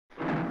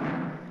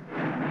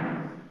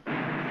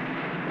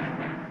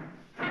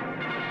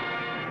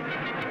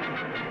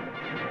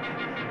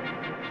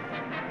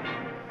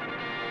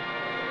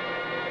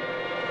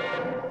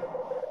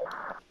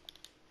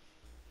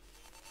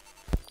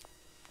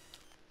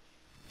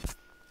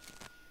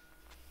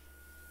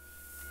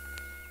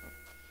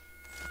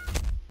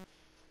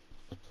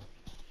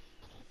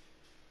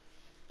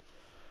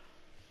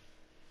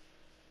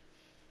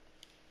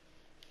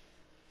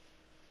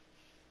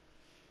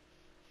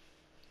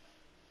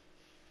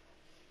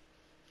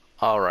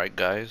Alright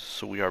guys,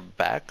 so we are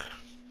back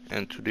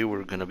and today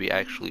we're gonna be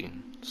actually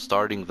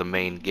starting the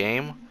main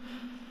game.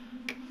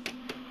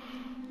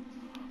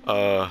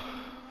 Uh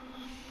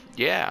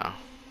yeah,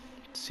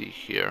 let's see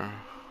here.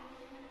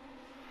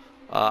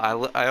 I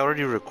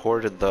already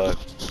recorded the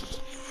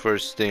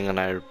first thing and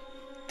I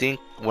think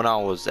when I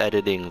was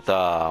editing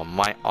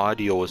my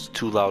audio was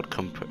too loud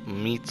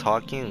me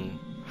talking.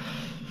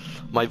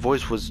 My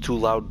voice was too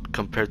loud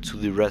compared to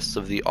the rest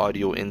of the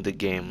audio in the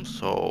game,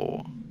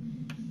 so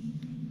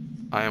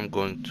I am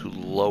going to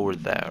lower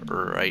that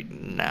right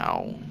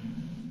now.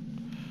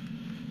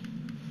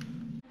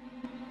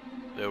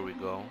 There we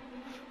go.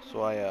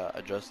 So I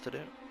adjusted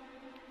it,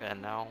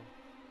 and now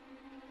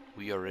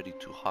we are ready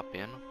to hop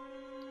in.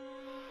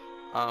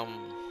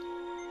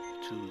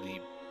 To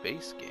the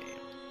base game.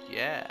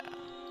 Yeah.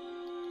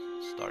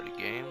 Start a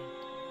game.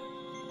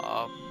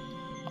 Off.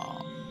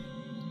 Off.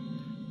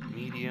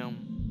 Medium.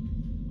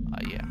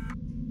 Yeah.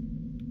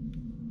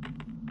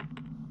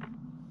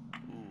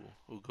 Ooh,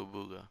 ooga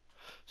booga.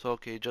 So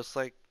okay, just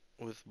like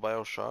with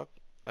BioShock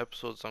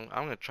episodes, I'm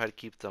gonna try to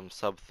keep them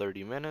sub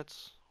 30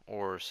 minutes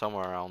or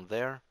somewhere around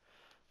there.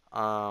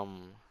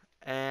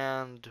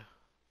 And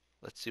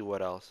let's see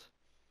what else.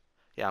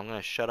 Yeah, I'm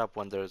gonna shut up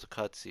when there's a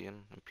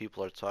cutscene and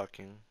people are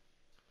talking.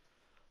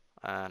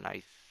 And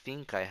I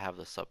think I have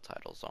the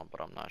subtitles on,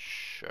 but I'm not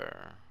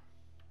sure.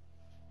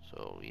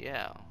 So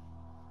yeah,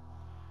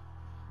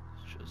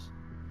 let's just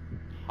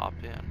hop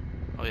in.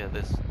 Oh yeah,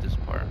 this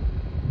part.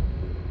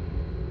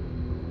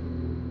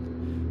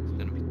 It's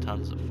gonna be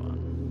tons of fun.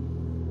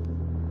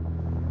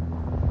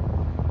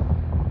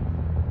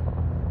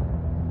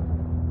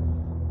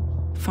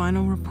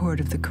 Final report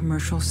of the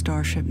commercial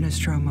starship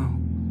Nostromo.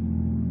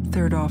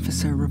 Third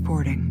officer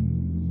reporting.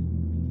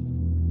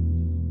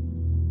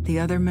 The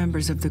other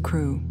members of the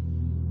crew: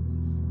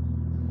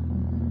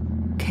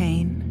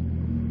 Kane,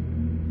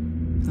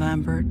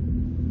 Lambert,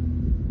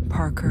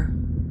 Parker,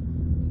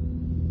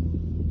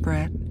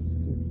 Brett,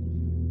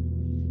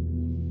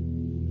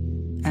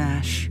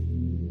 Ash,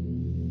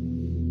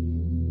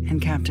 and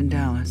Captain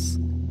Dallas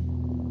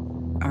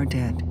are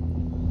dead.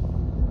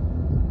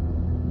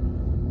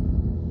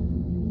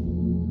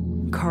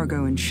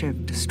 Cargo and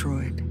ship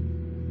destroyed.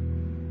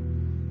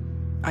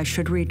 I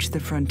should reach the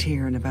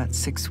frontier in about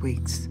 6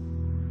 weeks.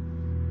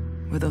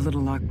 With a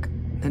little luck,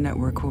 the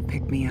network will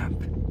pick me up.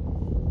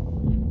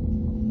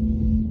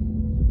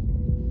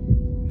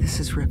 This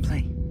is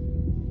Ripley.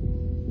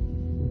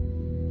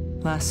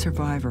 Last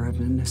survivor of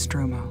the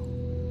Nostromo.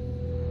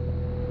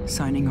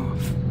 Signing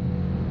off.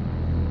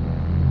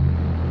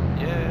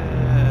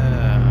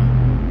 Yeah,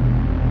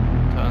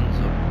 tons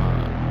of fun.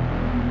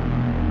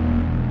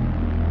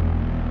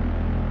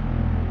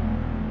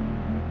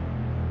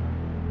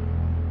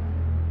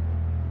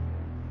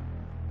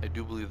 I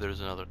do believe there's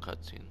another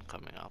cutscene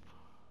coming up.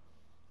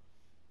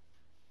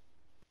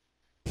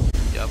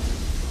 Yep.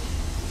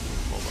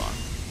 Hold on.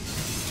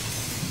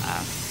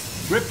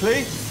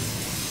 Ripley?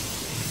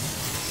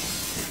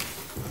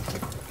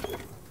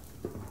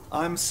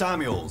 I'm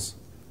Samuels.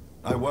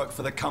 I work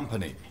for the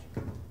company.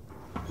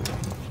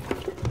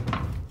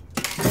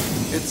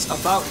 It's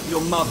about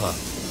your mother.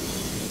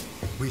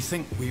 We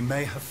think we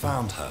may have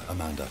found her,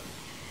 Amanda.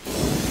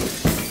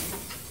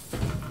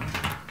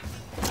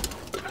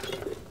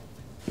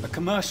 A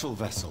commercial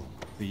vessel,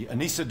 the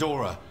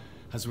Anesidora,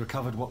 has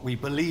recovered what we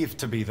believe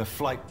to be the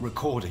flight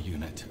recorder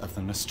unit of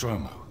the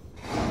Nostromo.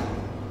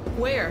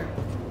 Where?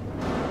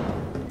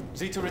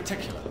 Zeta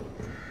Reticula.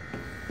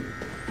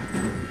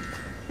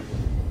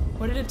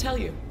 What did it tell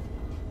you?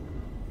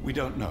 We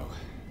don't know.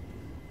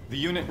 The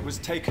unit was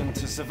taken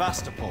to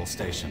Sevastopol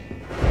station.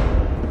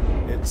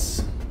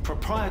 It's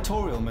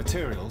proprietorial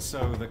material,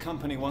 so the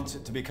company wants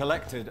it to be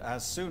collected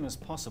as soon as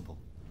possible.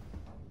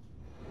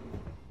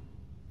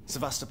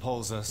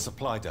 Sevastopol's a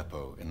supply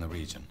depot in the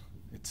region.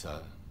 It's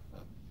a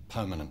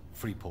permanent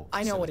free port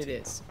I know what it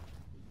facility. is.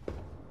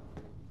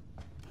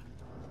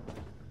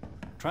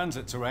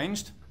 Transit's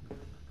arranged.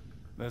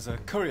 There's a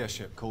courier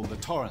ship called the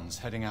Torrens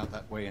heading out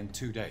that way in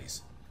 2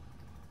 days.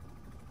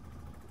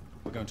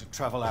 We're going to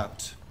travel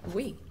out.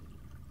 We?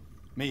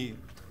 Me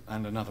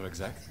and another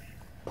exec.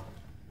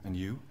 And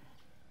you,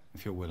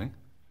 if you're willing.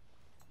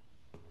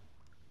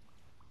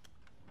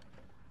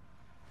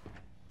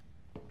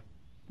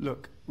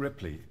 Look,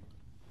 Ripley,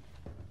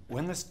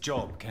 when this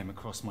job came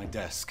across my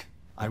desk,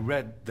 I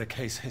read the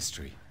case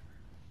history.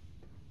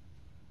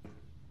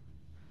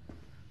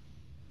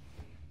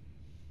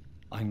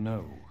 I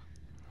know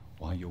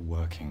why you're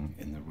working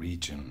in the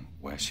region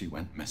where she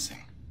went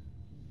missing.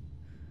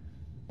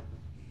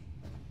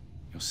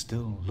 You're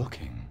still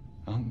looking,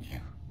 aren't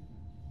you?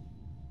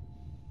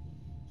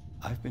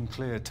 I've been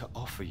cleared to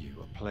offer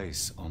you a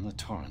place on the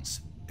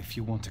Torrens if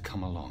you want to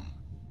come along.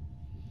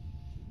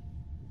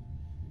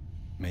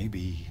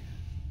 Maybe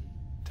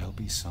there'll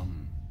be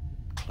some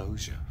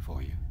closure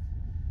for you.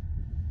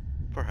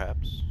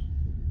 Perhaps.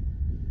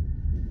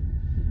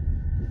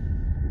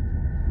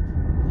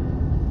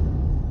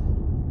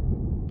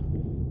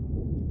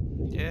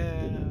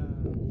 Yeah,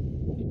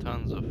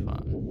 tons of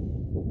fun.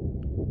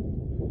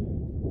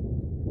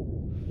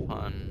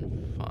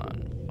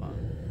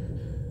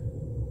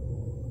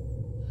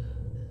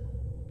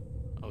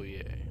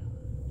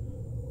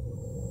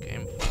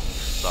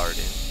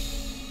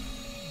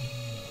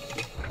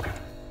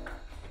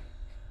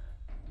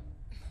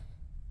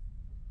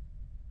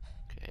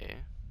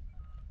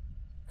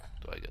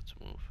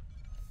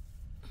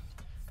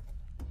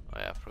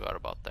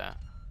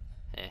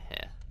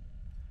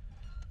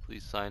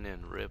 sign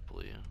in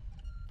Ripley.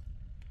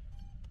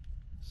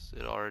 Is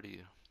it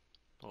already?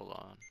 Hold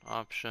on.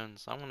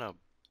 Options. I'm gonna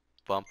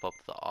bump up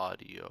the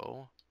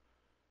audio.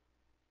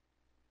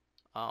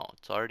 Oh,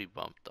 it's already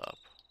bumped up.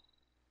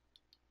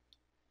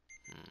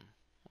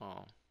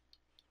 Oh.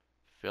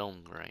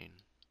 Film grain.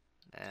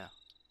 Yeah.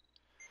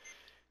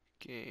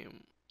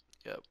 Game.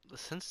 Yep. The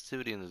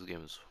sensitivity in this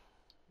game is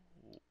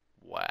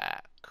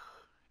whack.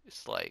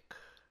 It's like,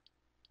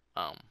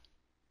 I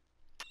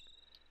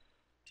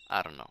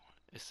don't know.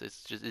 It's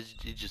just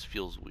it just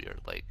feels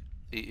weird. Like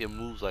it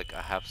moves like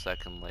a half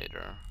second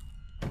later.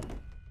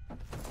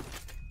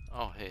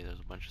 Oh hey, there's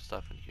a bunch of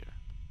stuff in here.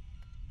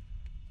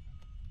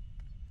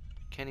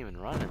 Can't even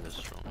run in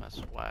this room. That's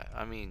why.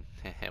 I mean,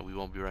 we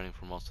won't be running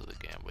for most of the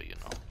game, but you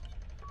know.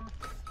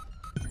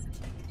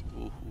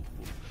 Ooh.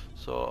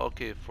 So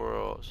okay,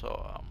 for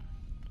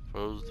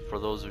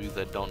those of you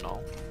that don't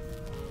know,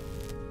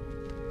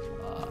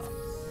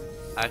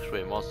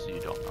 actually most of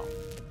you don't know.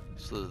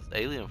 So the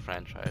Alien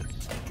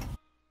franchise.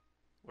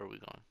 Where are we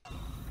going?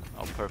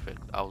 Oh, perfect.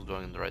 I was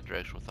going in the right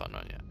direction without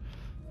knowing it.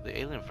 The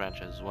Alien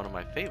franchise is one of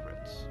my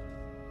favorites.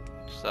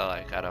 Just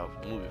like out of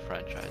movie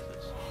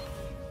franchises.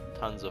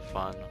 Tons of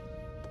fun.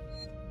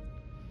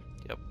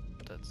 Yep,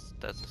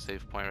 that's a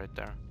save point right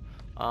there.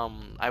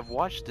 I've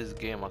watched this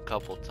game a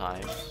couple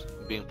times,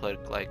 being played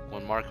like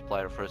when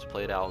Markiplier first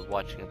played it, I was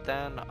watching it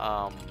then.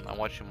 I'm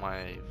watching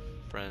my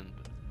friend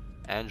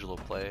Angelo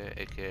play,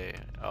 aka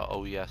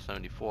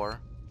OES74.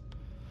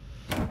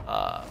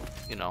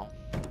 You know.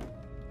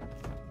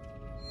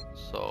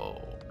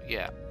 So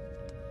yeah.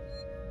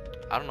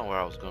 I don't know where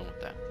I was going with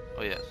that.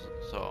 Oh yes,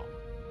 so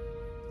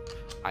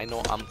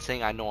I'm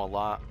saying I know a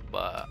lot,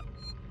 but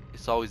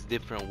it's always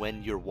different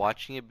when you're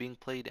watching it being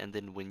played and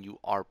then when you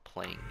are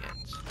playing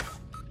it.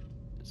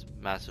 There's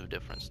a massive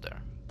difference there.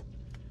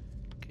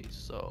 Okay,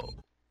 so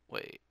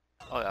wait.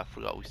 Oh yeah, I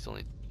forgot we still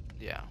need,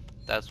 yeah,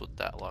 that's what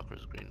that locker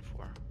is green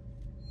for.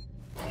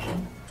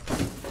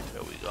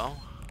 There we go.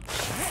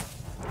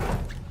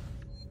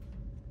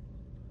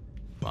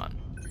 Fun.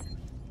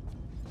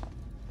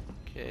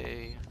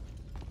 Okay.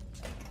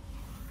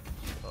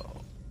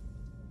 So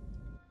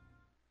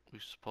we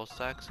supposed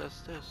to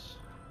access this?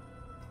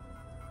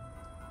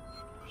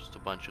 Just a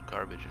bunch of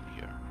garbage in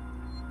here.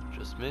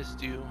 Just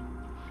missed you.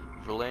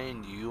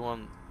 Verlaine, you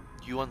on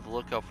the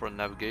lookout for a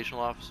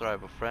navigational officer? I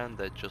have a friend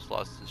that just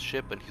lost his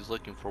ship and he's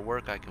looking for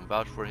work. I can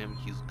vouch for him.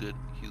 He's good.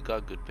 He's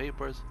got good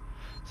papers.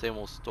 Same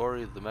old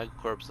story. The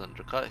megacorps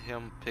undercut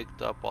him,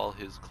 picked up all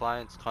his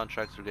clients.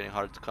 Contracts are getting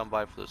hard to come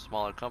by for the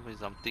smaller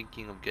companies. I'm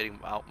thinking of getting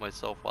out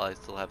myself while I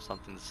still have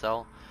something to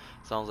sell.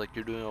 Sounds like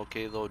you're doing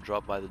okay though.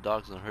 Dropped by the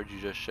docks and heard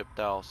you just shipped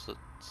out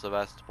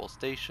Sevastopol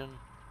Station.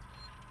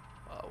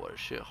 What a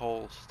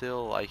shithole.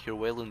 Still, I hear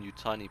Weyland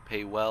Yutani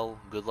pay well.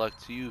 Good luck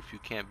to you if you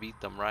can't beat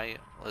them, right?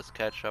 Let's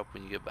catch up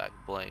when you get back,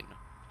 Blaine.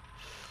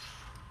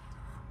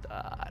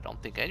 I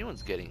don't think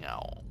anyone's getting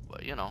out,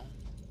 but you know.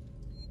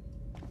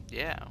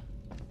 Yeah.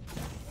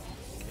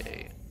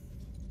 Okay.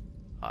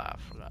 I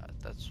forgot.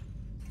 That's.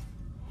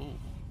 Ooh.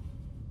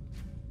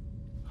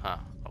 Huh.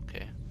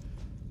 Okay.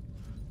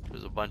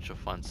 There's a bunch of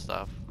fun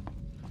stuff.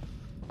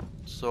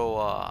 So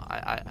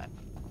I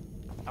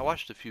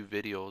watched a few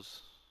videos.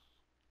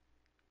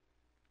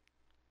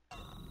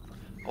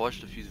 I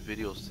watched a few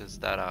videos since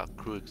that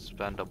Crew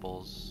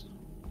Expendables,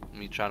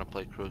 me trying to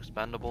play Crew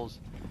Expendables,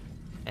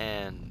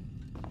 and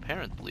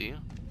apparently,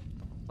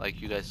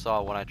 like you guys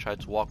saw when I tried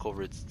to walk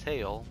over its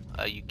tail,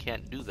 you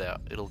can't do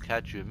that. It'll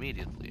catch you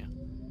immediately.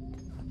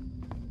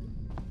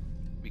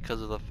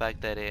 Because of the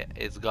fact that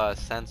it's got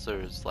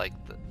sensors, like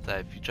that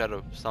if you try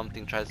to,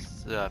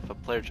 if a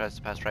player tries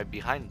to pass right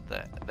behind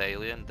the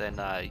alien, then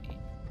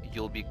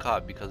you'll be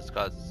caught because it's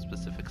got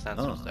specific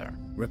sensors there.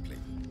 Ripley.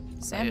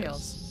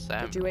 Samuels.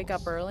 Yes, Did you wake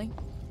up early?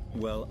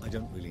 Well, I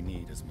don't really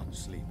need as much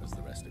sleep as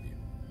the rest of you.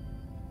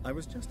 I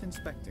was just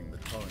inspecting the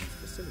Torrens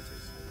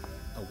facilities.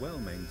 A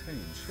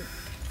well-maintained ship.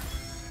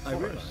 I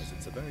realize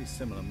it's a very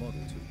similar model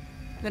to...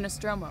 The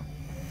Nostromo.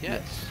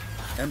 Yes.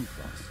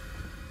 M-Class.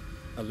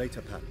 A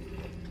later pattern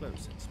called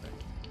Close Inspect.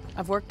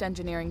 I've worked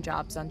engineering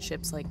jobs on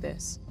ships like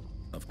this.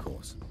 Of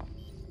course.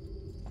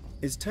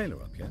 Is Taylor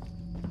up yet?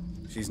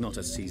 She's not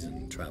a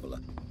seasoned traveler.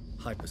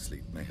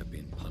 Hypersleep may have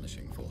been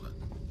punishing for her.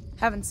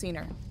 Haven't seen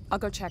her. I'll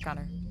go check on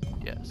her.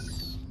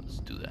 Yes, let's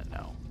do that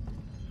now.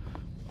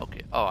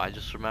 Okay, oh, I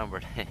just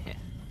remembered.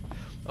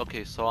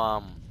 Okay, so,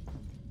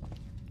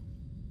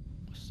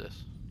 what's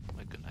this?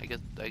 My goodness,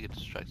 I get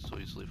distracted so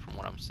easily from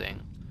what I'm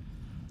saying.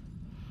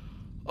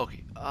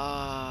 Okay,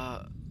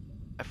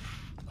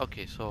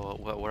 okay, so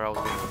where I was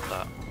going with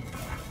that.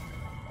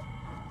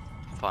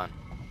 Fun.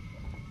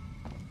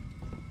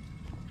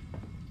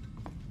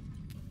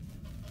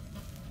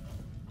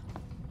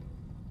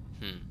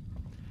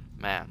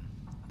 Man,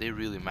 they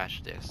really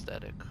matched the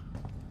aesthetic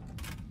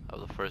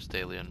of the first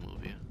Alien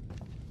movie.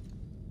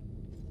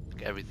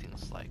 Like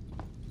everything's like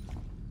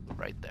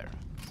right there.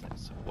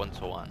 It's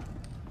 1-to-1.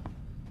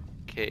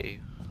 Okay.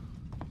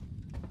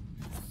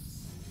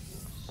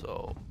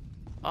 So,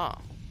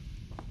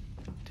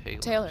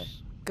 Taylor. Taylor,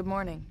 good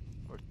morning.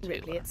 Or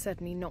Ripley, Taylor. it's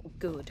certainly not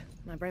good.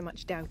 I very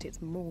much doubt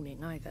it's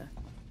morning either.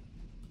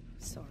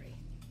 Sorry.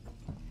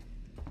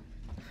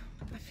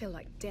 I feel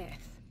like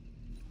death.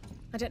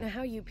 I don't know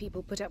how you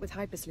people put up with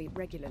hypersleep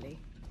regularly.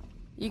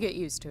 You get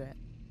used to it.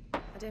 I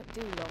don't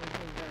do long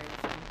things very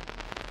often.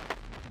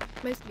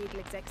 Most legal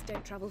execs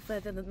don't travel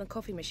further than the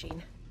coffee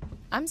machine.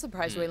 I'm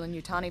surprised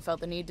Weyland-Yutani felt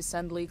the need to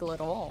send legal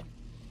at all.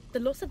 The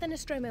loss of the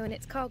Nostromo and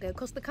its cargo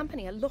cost the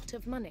company a lot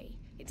of money.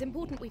 It's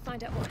important we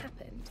find out what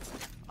happened.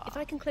 If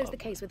I can close the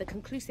case with a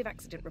conclusive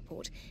accident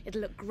report, it'll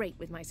look great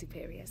with my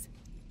superiors.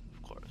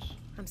 Of course.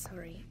 I'm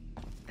sorry.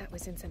 That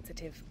was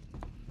insensitive.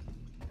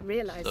 I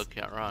realize Still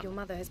can't run. your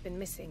mother has been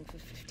missing for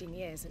 15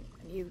 years, and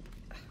you...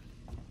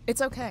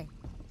 It's okay.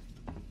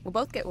 We'll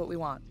both get what we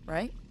want,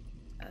 right?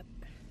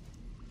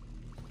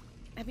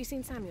 Have you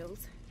seen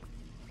Samuels?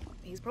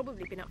 He's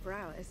probably been up for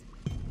hours.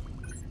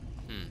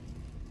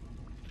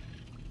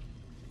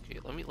 Okay,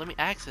 let me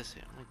access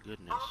it. My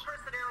goodness. All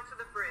personnel to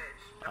the bridge.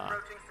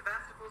 Approaching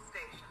Sevastopol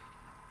Station.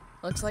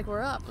 Looks like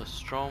we're up. The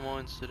Stromo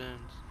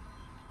incident.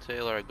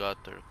 Taylor, I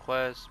got the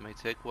request. May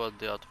take a while to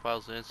deal out the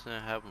files. The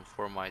incident happened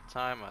before my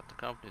time at the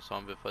company, so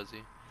I'm a bit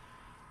fuzzy.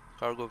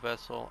 Cargo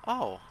vessel.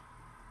 Oh,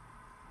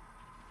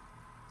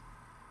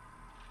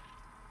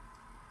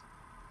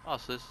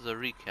 so this is a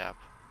recap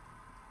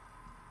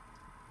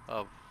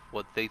of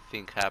what they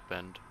think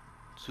happened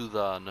to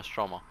the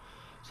Nostromo.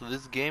 So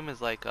this game is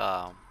like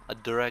a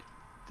direct.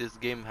 This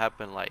game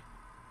happened like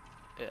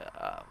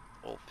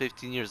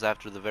 15 years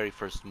after the very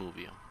first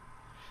movie,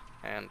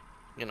 and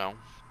you know,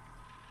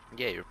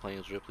 yeah, you're playing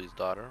as Ripley's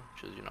daughter,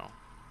 which is, you know,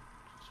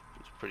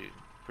 it's pretty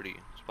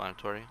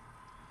explanatory.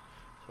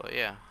 So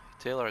yeah,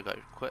 Taylor, I got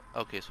your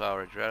okay, so I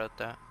already read at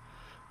that.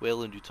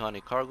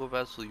 Weyland-Yutani cargo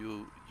vessel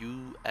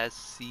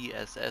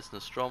USCSS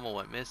Nostromo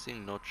went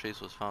missing. No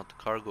trace was found of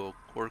the cargo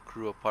or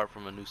crew apart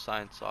from a new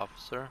science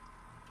officer.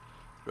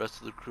 The rest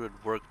of the crew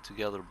had worked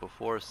together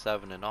before,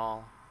 7 in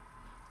all.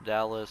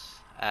 Dallas,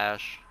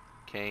 Ash,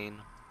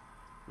 Kane,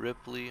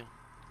 Ripley,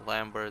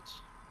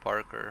 Lamberts,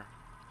 Parker,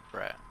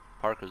 Brad.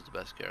 Parker's the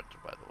best character,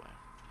 by the way.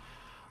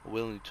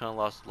 Weyland-Yutani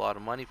lost a lot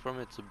of money from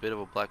it. It's a bit of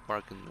a black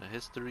mark in the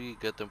history.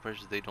 Get the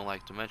impression they don't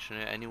like to mention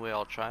it. Anyway,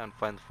 I'll try and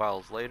find the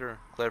files later.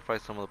 Clarify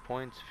some of the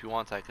points. If you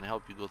want, I can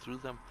help you go through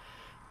them.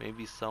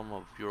 Maybe some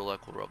of your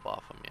luck will rub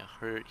off on me.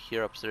 I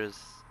hear upstairs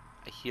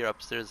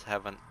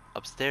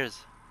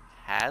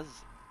has,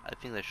 I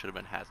think that should have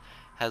been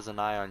has an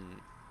eye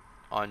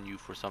on you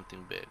for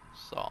something big.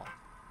 Saul.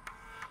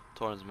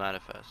 Torrens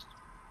manifest.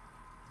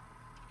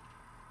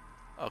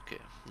 Okay,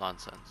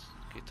 nonsense.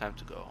 Okay, time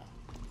to go.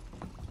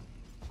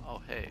 Oh,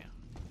 hey.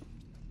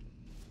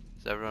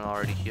 Is everyone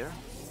already here?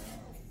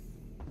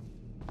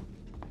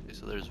 Okay,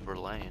 so there's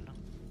Verlaine.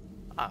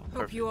 Ah, perfect.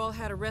 Hope you all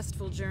had a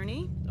restful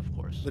journey. Of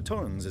course. The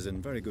Torrens is in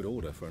very good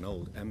order for an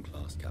old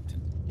M-class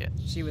captain. Yes.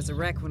 She was a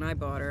wreck when I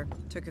bought her.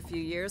 Took a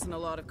few years and a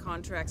lot of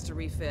contracts to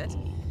refit.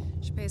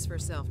 She pays for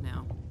herself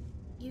now.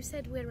 You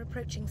said we're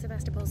approaching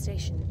Sevastopol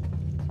Station.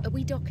 Are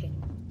we docking?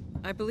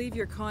 I believe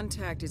your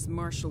contact is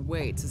Marshal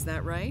Waits, is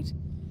that right?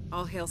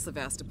 I'll hail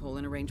Sevastopol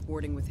and arrange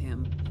boarding with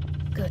him.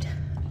 Good.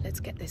 Let's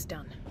get this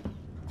done.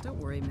 Don't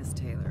worry, Miss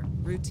Taylor.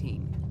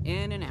 Routine.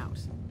 In and out.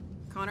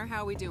 Connor,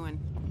 how we doing?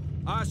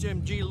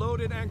 SMG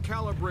loaded and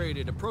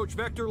calibrated. Approach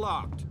vector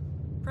locked.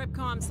 Prep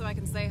comm so I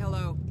can say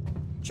hello.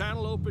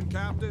 Channel open,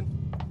 Captain.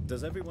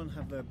 Does everyone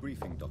have their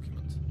briefing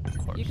document? Of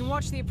course. You can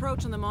watch the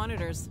approach on the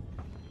monitors.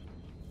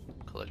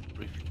 Collect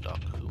briefing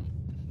document.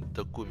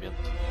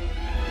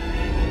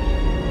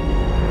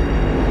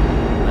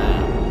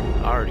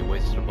 Man, I already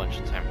wasted a bunch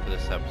of time for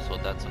this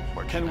episode. That's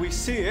unfortunate. Can we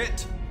see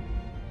it?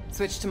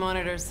 Switch to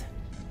monitors.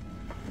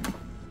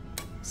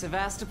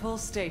 Sevastopol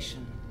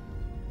Station.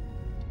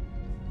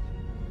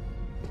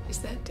 Is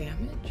that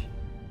damage?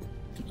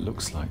 It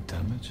looks like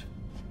damage.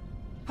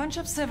 Punch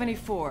up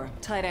 74,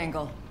 tight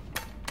angle.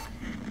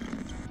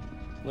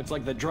 Looks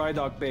like the dry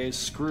dock bay is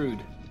screwed.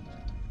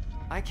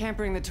 I can't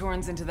bring the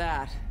Torrens into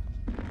that.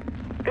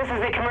 This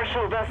is the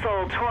commercial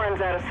vessel Torrens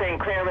out of St.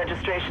 Clair,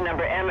 registration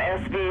number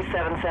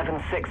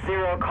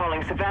MSV7760,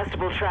 calling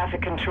Sevastopol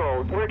Traffic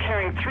Control. We're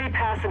carrying 3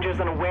 passengers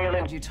on a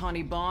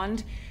Weyland-Yutani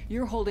Bond,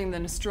 you're holding the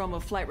Nostromo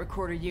flight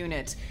recorder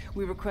unit.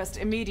 We request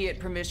immediate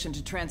permission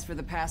to transfer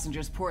the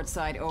passengers port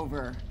side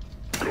over.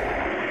 This is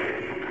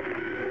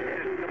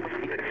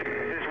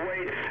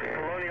Waits,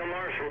 Colonial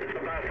Marshal,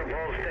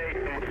 Sevastopol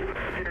Station.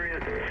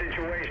 Serious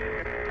situation.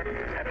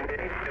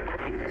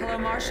 Hello,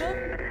 Marshal?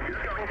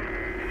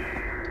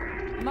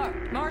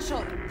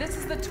 Marshal, this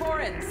is the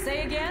Torrens.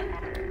 Say again?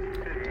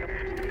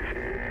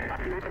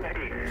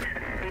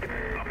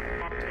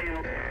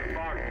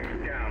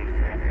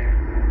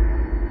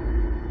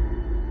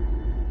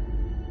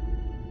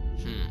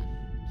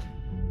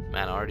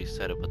 Man, I already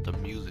said it, but the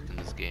music in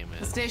this game is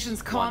The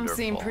station's comms wonderful.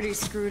 seem pretty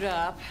screwed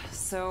up,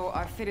 so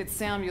I fitted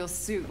Samuel's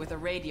suit with a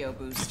radio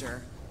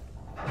booster.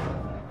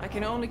 I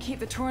can only keep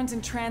the Torrens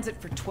in transit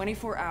for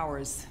 24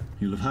 hours.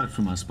 You'll have heard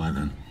from us by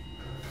then.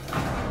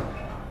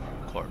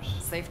 Of course.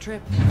 Safe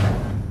trip.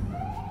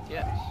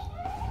 Yes.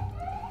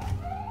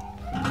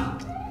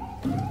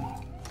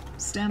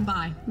 Stand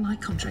by. My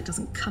contract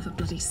doesn't cover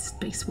bloody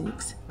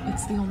spacewalks.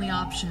 It's the only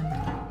option,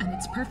 and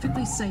it's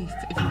perfectly safe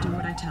if you do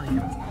what I tell you.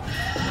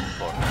 Of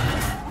course.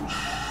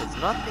 Because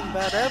nothing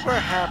bad ever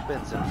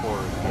happens in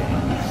horror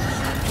games.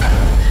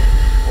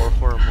 Or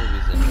horror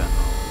movies in general.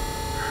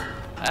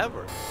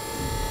 Ever.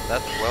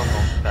 That's a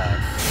well-known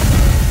fact.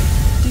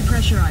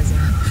 Depressurizing.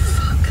 Oh,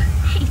 fuck.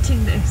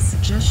 Hating this.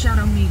 Just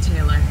shadow me,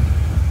 Taylor.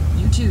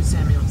 You too,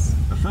 Samuels.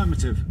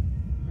 Affirmative.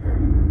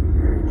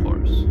 Of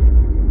course.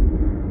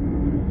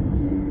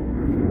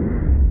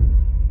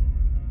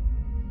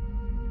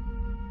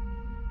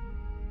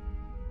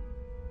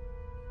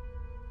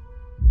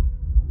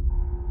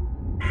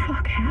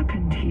 Fuck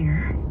happened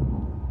here?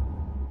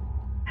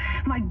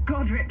 My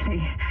God,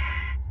 Ripley.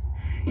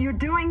 You're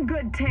doing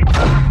good, Taylor.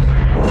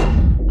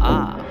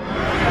 Ah.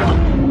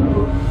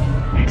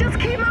 Just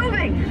keep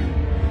moving.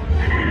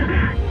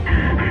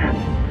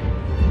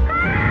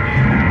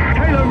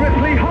 Taylor,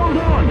 Ripley, hold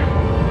on.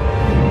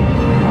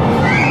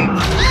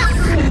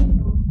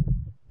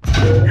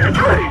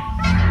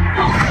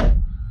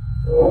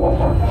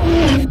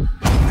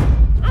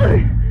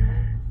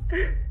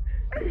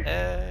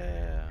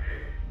 Yeah.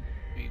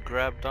 We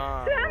grabbed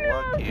on.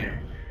 We're lucky.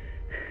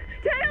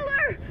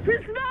 Taylor,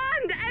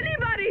 respond,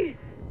 anybody.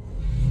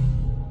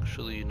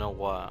 Actually, you know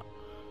what?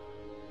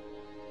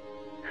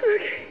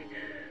 Okay.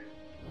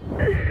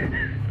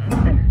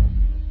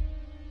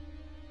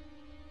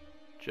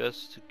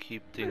 Just to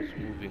keep things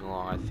moving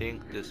along, I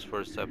think this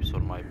first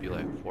episode might be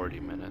like 40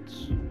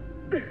 minutes.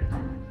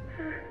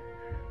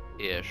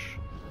 Ish.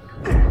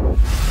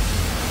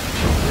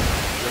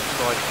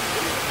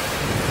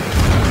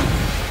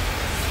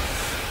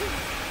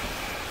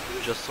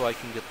 Just so I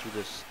can get through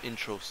this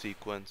intro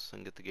sequence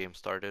and get the game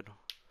started.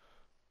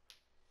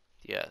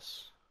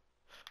 Yes.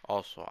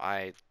 Also,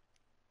 I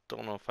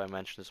don't know if I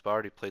mentioned this, but I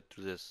already played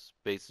through this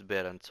base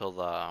bit until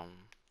the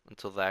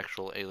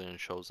actual alien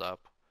shows up.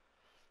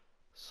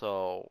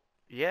 So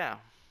yeah,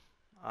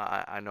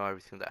 I know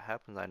everything that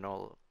happens. I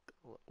know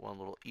one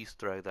little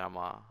Easter egg that I'm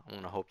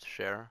gonna hope to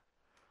share.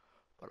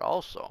 But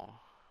also,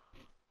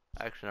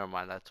 actually, never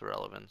mind. That's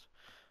irrelevant.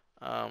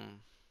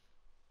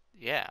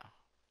 Yeah,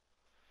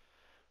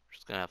 we're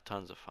just gonna have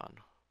tons of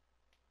fun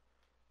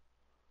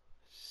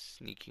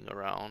sneaking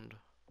around.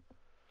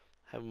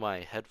 Have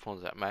my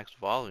headphones at max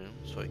volume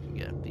so I can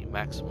get the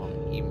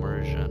maximum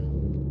immersion.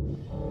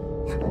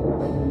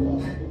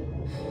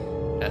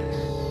 Yes.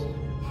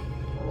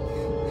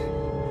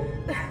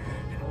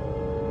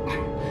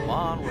 Come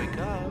on, wake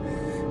up.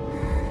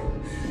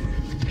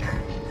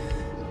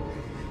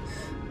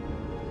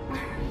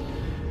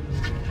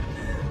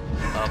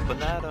 Up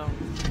and at 'em.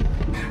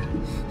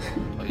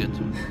 I get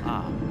to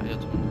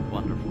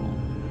wonderful.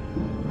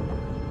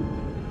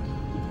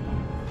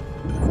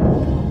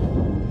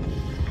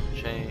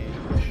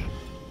 Change.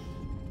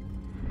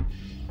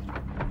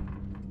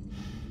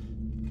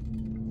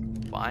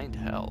 Find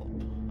help,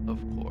 of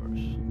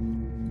course.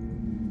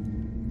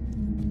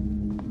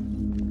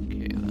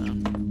 Okay then.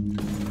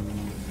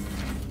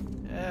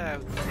 Yeah,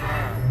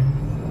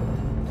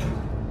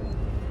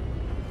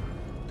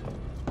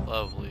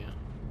 lovely.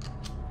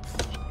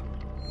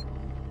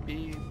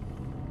 Beep.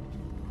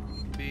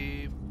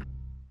 Beep.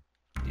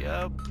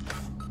 Yep.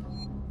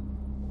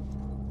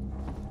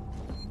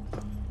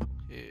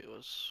 Okay,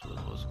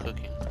 what's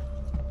cooking?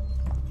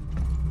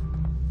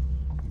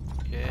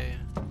 Okay.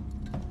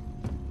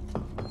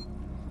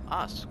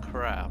 Ah,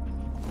 scrap,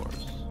 of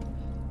course.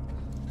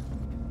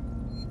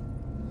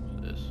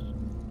 What's this?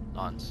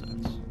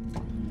 Nonsense.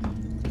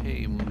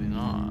 Okay, moving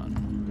on.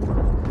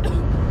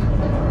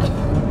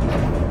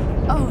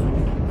 Oh.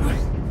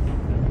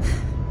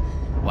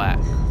 Whack.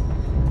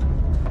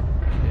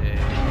 Okay.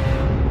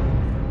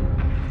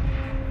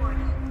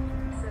 Warning.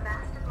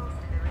 Sevastopol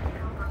stability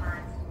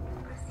compromised.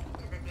 Proceed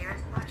to the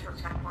nearest partial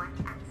checkpoint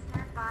and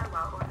stand by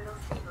while orbital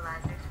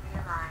stabilizers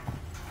realign.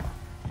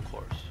 Of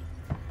course.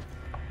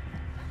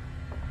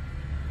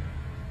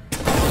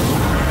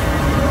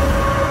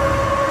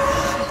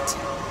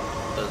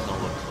 Doesn't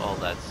look all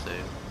that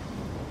safe.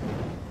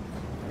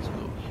 Let's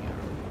go here.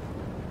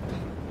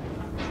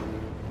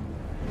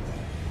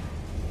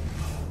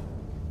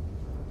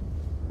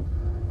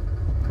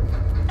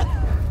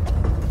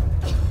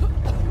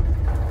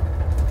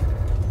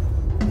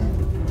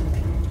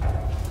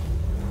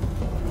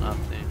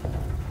 Nothing.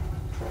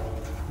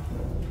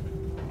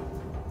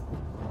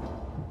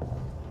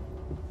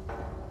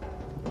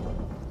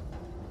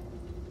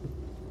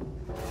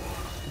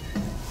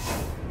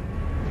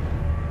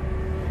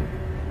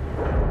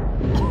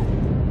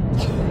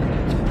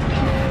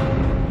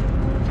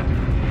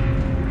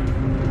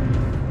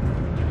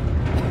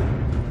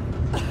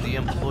 The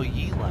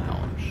employee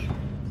lounge.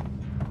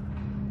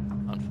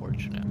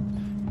 Unfortunate.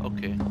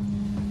 Okay.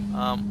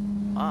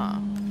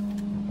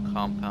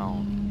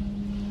 Compound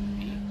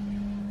B.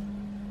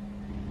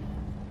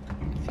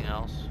 Anything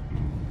else?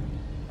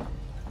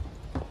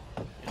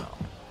 You know,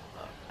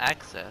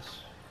 access.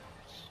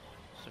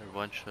 Is there a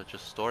bunch of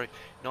just story?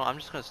 No, I'm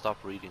just gonna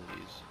stop reading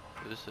these.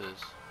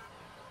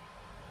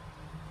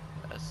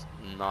 That's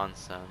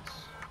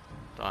nonsense.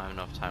 Don't have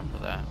enough time for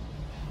that.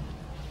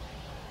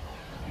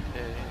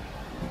 Okay.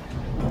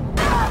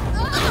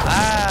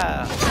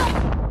 Ah!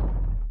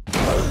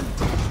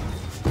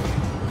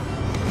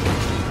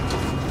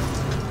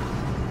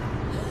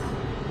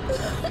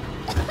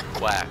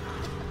 Whack.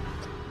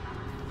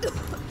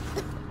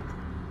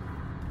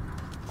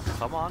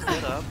 Come on,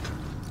 get up.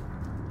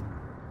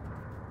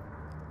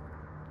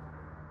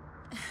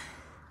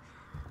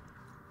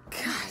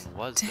 God,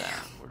 what was damn.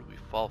 that? Where did we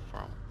fall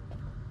from?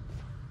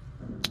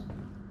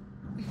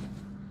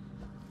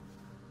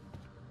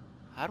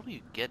 How do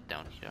we get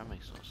down here? That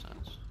makes no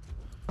sense.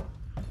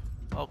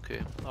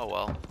 Okay. Oh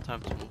well.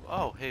 Time to move.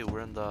 Oh, hey,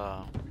 we're in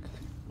the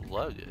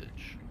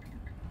luggage.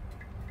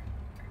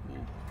 Ooh,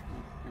 ooh,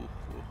 ooh,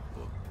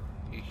 ooh, ooh.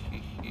 Hee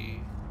hee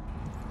hee.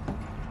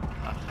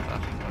 Ah,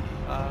 ah,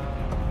 ah, ah.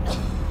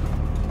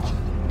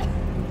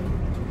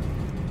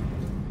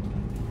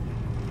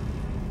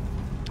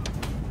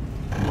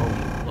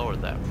 Lower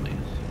that,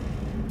 please.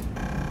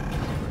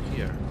 Over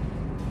here.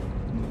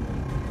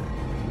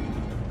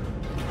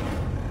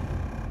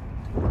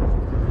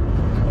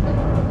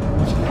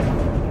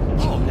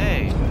 Oh,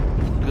 hey.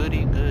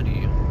 Goody,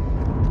 goody.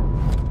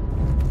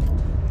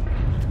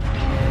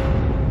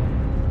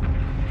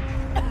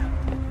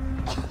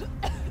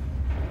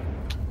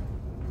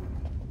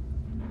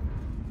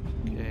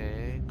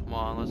 Okay, come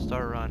on, let's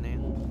start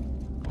running.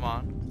 Come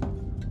on.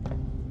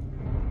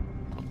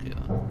 Okay,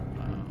 then.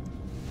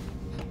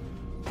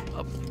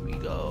 Up we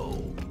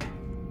go.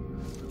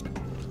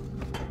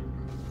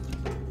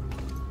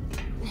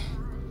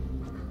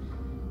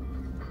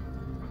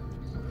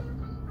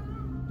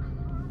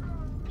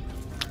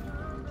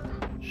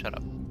 Shut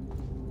up.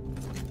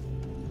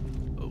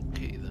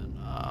 Okay then.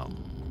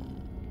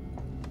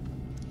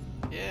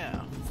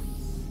 Yeah.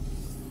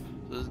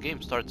 So this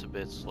game starts a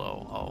bit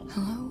slow. Oh.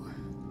 Hello?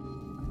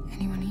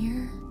 Anyone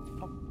here?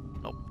 Nope.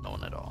 Nope. No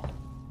one at all.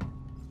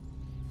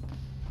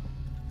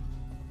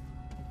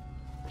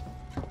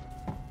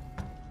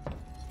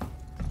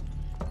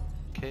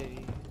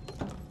 Okay.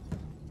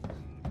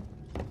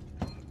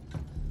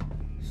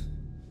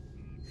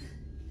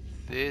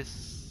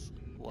 This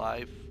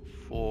life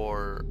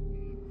for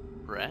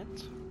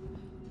rent?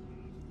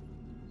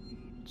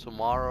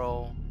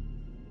 Tomorrow?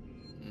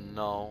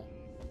 No.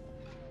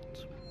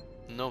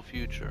 No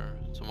future.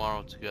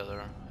 Tomorrow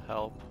together.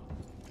 Help.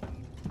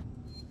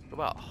 What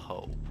about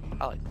hope?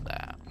 I like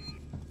that.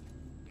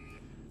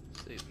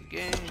 Save the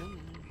game.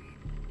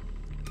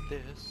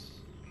 This.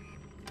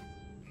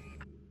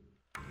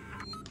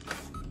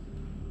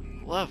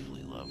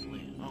 Lovely,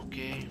 lovely.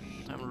 Okay,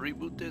 time to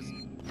reboot this.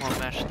 I'm gonna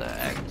mash the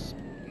X.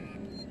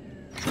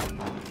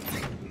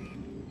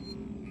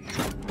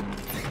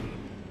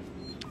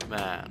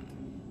 Man.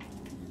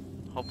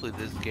 Hopefully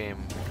this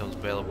game becomes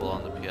available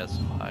on the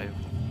PS5.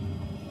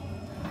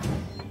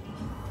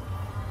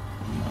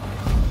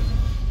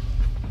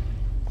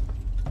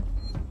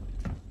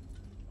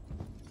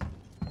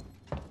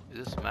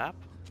 Is this map?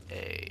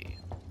 A.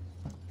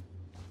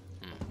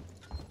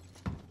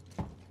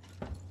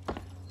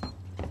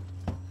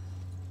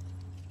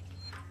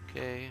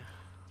 Okay,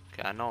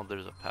 I know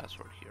there's a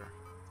password here.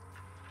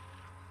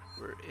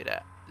 Where it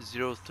at?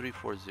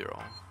 0340.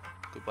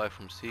 Goodbye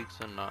from Seeks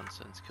and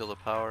nonsense. Kill the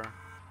power.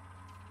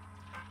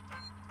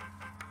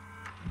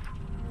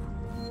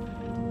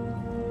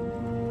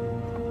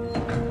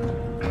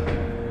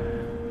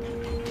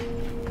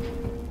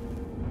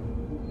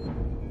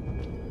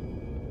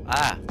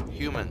 Ah,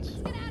 humans.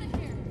 Get out of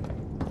here.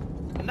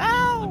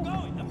 No!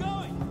 I'm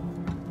going.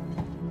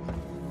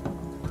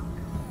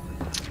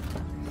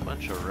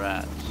 Bunch of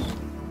rats.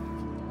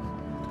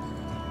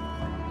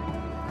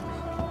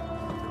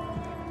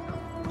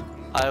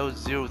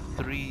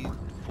 IO0340,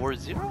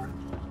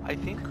 I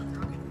think.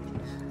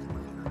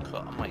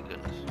 Oh my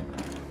goodness.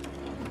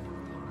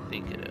 I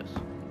think it is.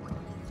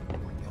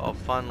 Oh,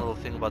 fun little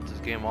thing about this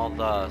game, all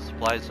the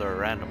supplies are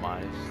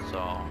randomized,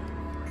 so.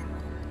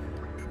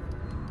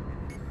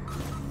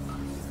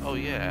 Oh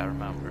yeah, I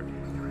remembered.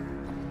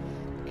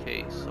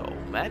 Okay, so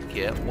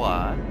medkit,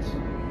 what?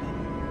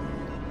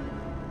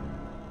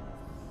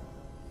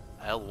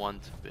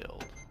 L1 to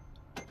build.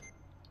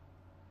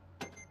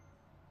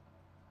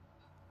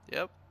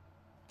 Yep.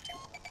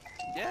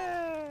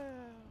 Yeah.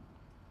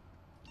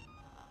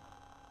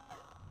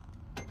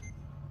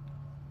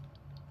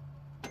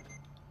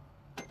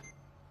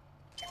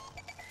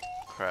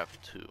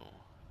 Craft 2.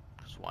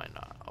 Cause why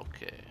not?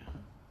 Okay.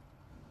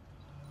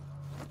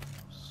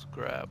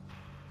 Scrap.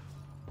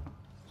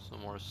 Some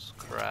more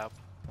scrap.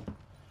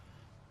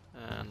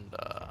 And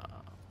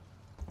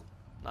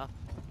nothing.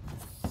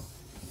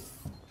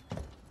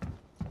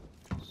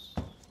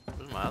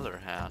 Where's my other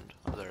hand?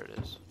 Oh, there it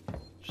is.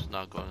 Just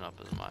not going up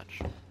as much.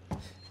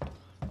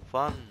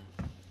 Fun.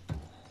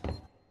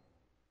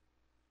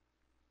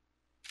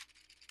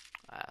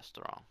 Ah, that's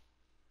the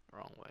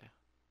wrong way.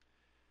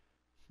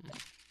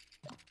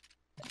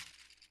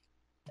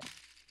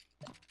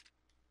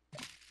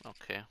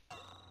 Okay.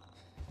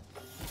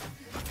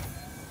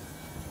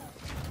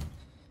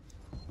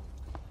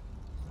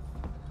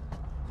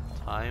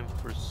 Time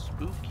for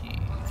spooky.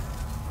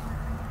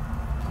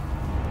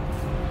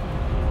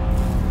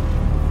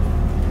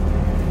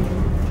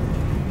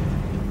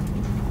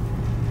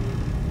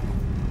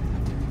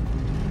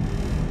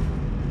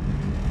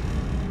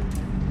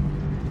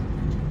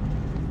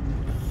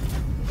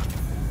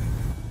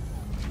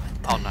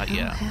 Not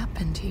yet. What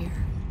happened here?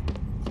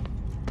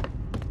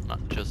 Not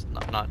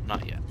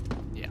yet.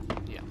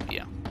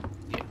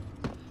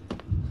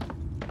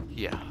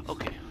 Yeah,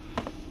 okay.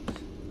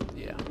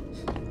 Yeah.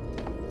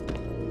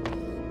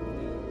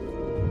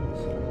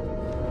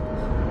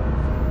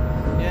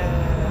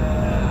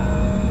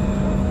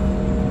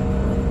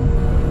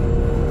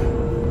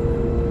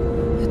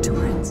 The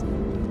Torrens.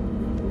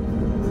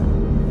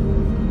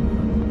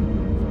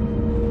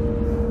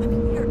 I'm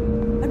here.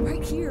 I'm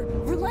right here.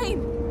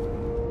 Verlaine!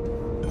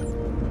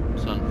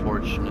 It's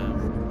unfortunate.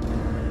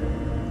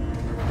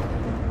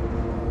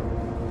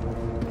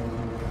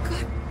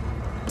 God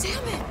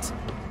damn it!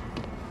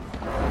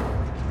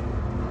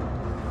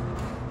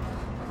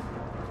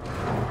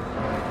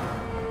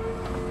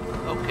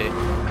 Okay.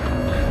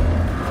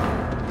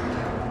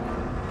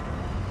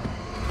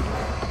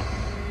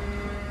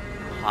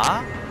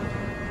 Huh?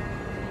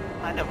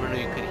 I never knew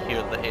you could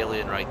hear the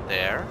alien right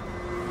there.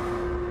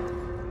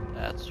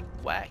 That's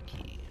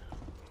wacky.